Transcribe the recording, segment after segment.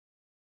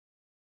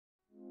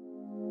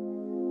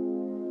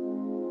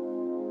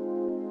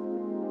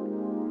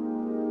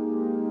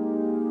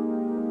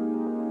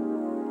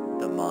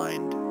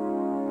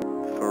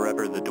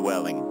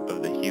dwelling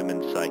of the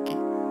human psyche.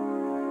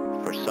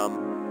 For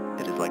some,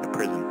 it is like a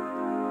prison.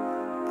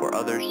 For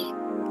others,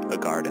 a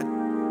garden.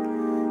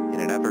 In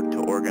an effort to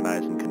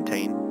organize and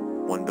contain,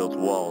 one builds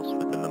walls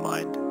within the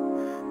mind.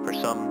 For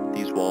some,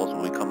 these walls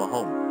will become a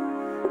home.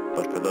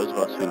 But for those of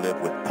us who live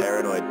with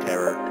paranoid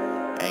terror,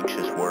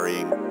 anxious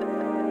worrying,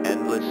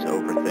 endless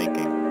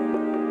overthinking,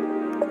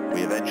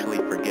 we eventually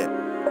forget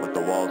what the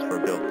walls were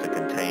built to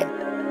contain.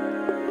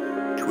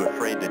 Too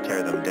afraid to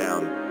tear them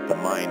down, the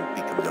mind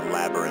becomes a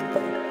labyrinth.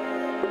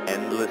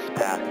 Endless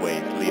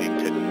pathways leading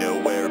to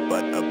nowhere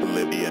but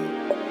oblivion.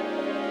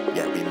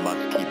 Yet we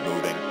must keep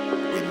moving.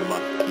 We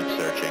must keep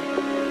searching.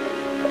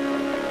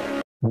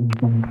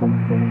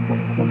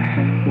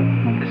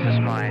 This is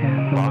my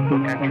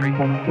logbook entry.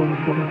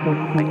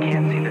 I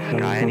can't see the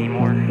sky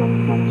anymore,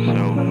 so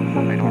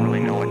I don't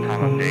really know what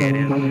time of day it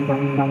is. There's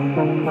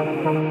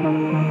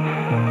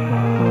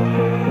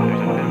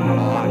a bit of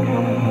fog,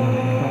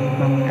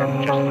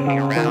 and just looking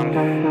around,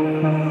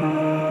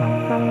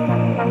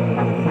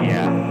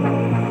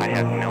 yeah, I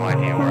have no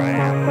idea where I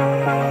am.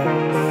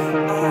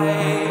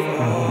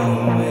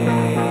 I've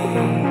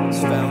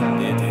always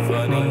found it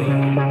funny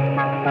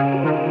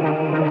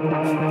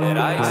that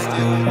I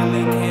still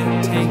really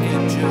can't take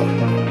a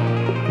joke.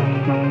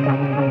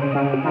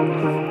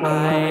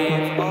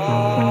 I've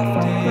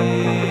often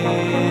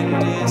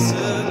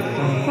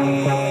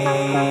disagreed,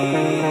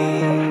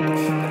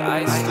 but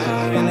I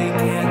still really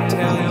can't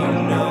tell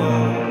you no.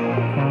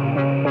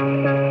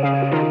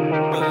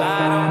 Well,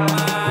 I don't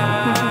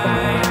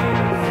mind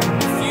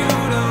if you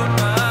don't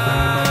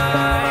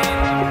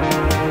mind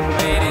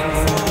waiting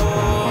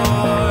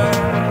for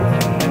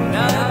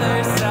another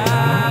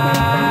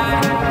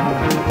sign.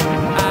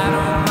 I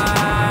don't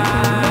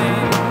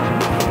mind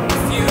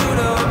if you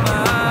don't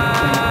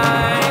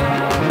mind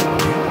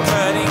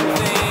cutting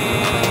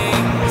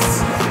things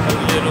a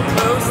little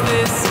close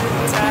this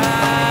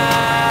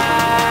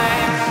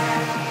time.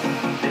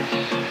 This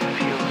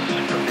feels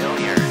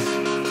familiar.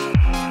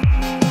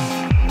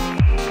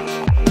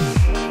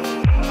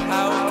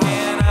 How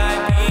can I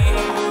be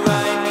who I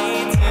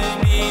need to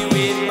be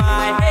with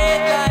my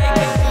head like a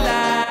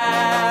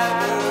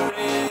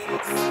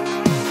labyrinth?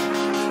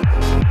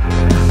 I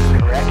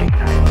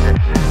recognize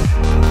this.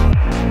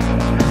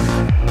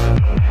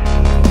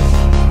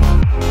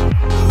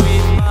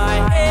 With my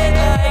head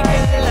like a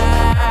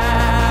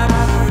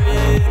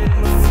labyrinth.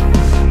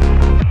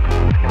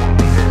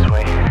 Be this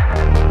way.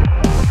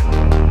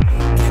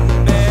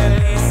 Can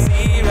barely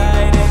see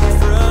right in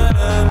front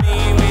of me.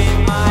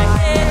 With my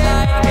head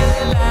like a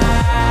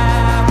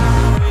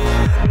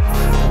labyrinth.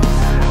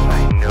 I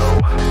know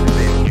I've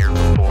been here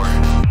before.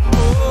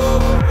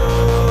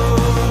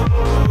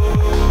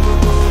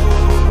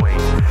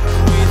 Wait,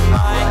 With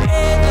my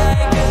head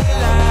like a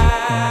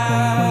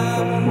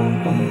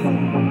labyrinth.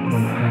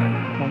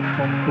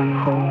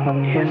 who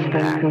is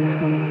that?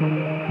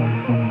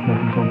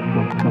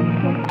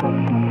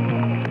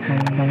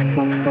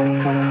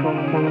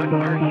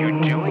 What are you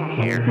doing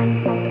here?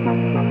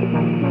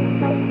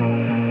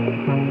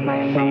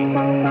 I see.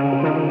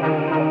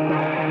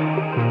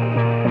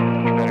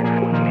 You better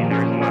come with me,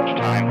 there isn't much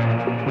time.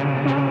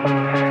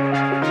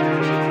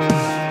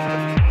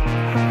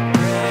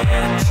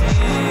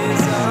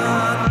 Branches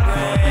on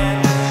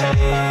branches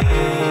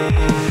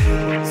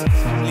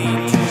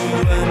lead to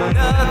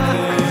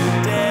another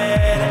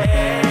dead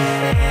end.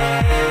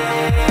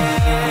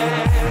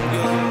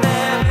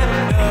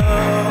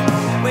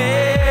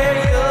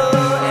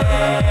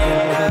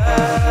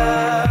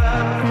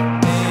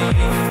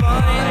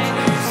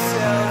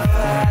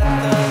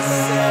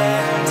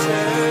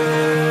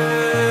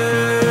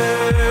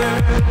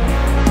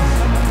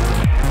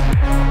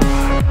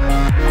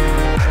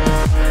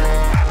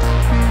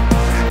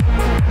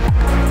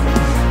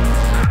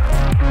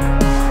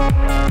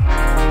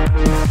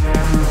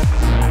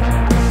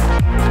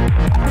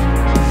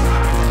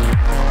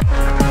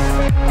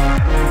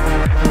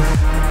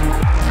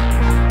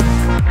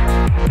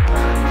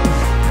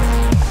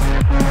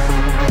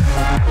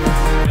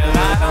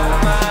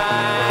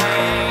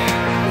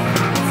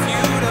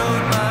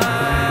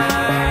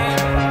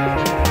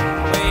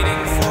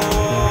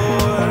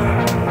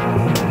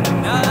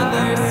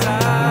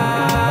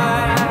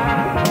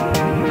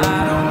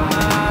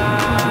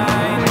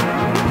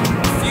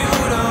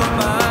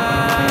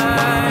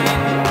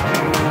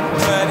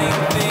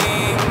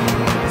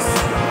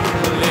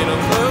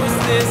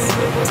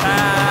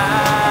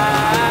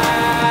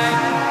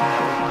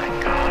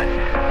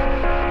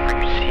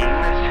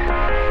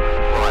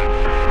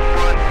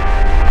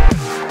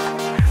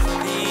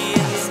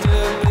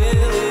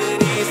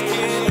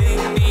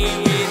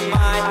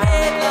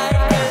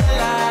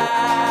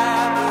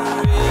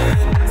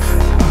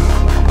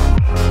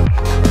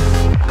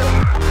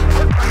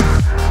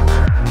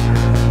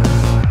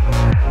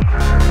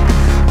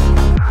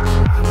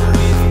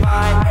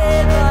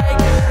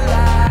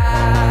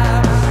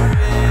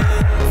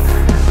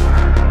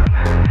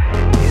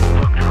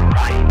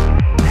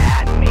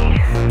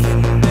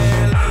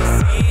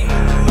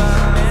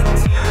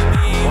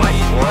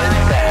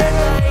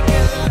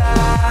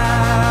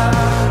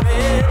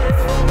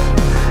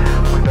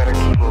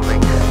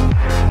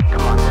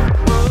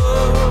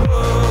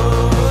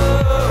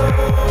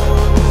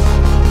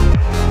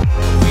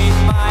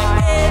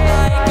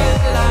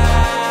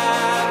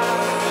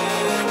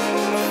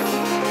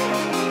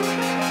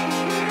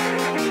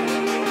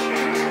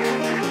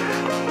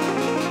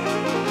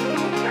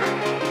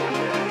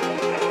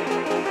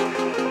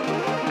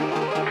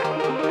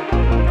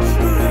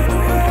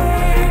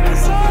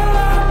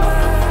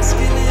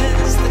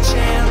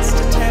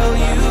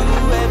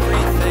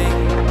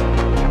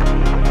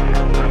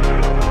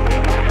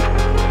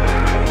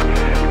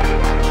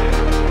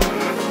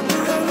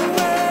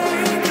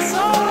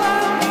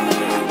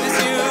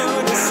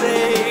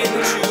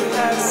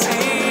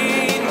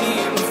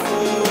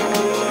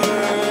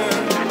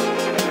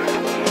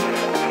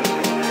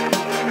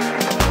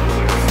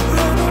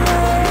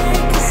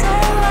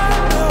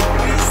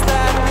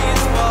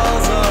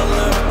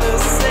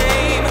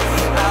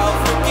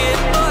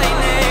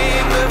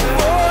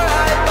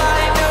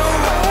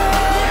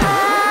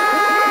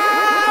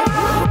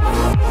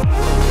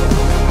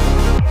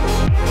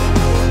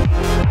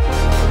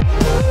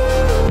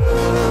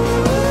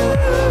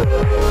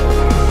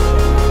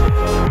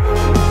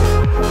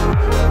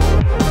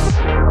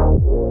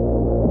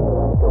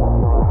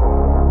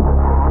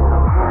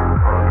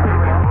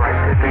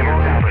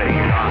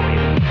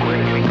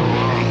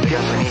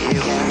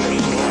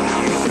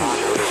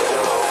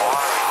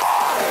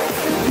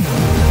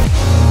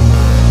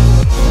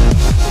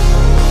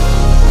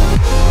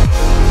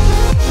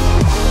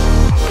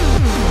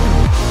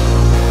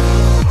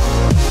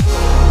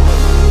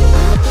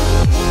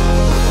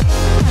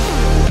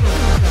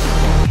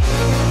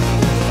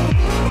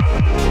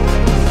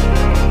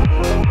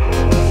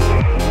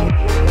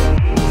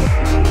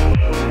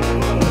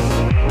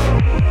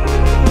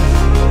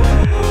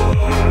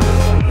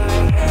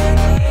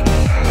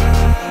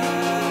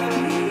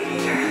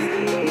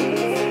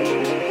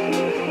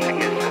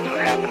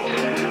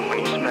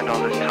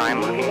 time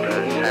looking for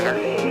the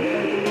center.